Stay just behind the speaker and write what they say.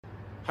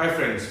Hi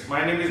friends,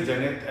 my name is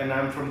Janit and I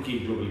am from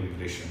Key Global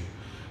Immigration.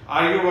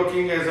 Are you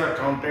working as an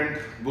accountant,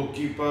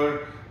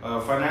 bookkeeper,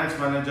 finance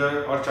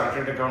manager or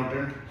chartered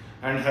accountant?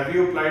 And have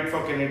you applied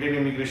for Canadian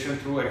immigration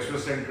through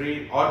Express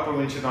Entry or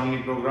Provincial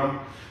Nominee Program,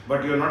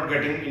 but you are not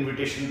getting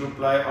invitation to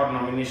apply or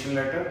nomination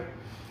letter?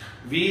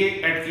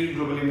 We at Key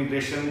Global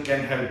Immigration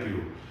can help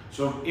you.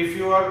 So if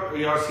your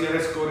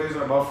CRS score is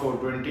above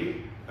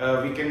 420,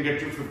 we can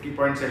get you 50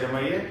 points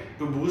LMIA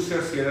to boost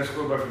your CRS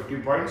score by 50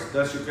 points,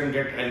 thus you can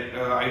get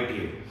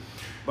ITA.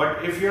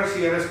 But if your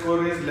CRS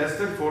score is less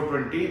than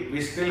 420,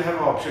 we still have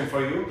an option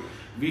for you.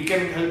 We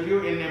can help you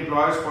in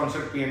employer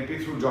sponsored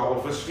PNP through job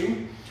offer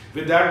stream.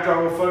 With that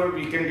job offer,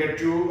 we can get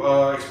you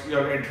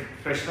your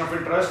expression of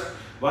interest.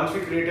 Once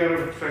we create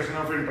your expression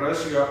of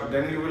interest,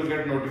 then you will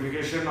get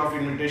notification of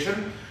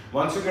invitation.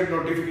 Once you get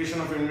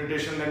notification of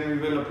invitation, then we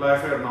will apply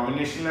for your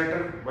nomination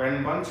letter.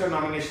 And once your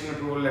nomination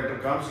approval letter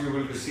comes, you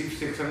will receive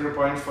 600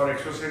 points for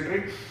Express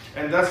Entry,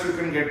 and thus you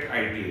can get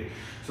ITA.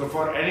 So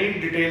for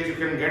any details, you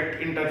can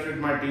get in touch with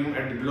my team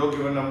at the below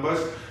given numbers.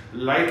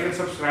 Like and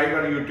subscribe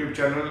our YouTube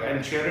channel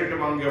and share it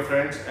among your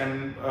friends,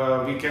 and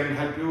we can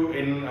help you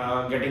in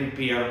getting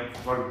PR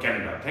for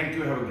Canada. Thank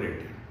you. Have a great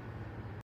day.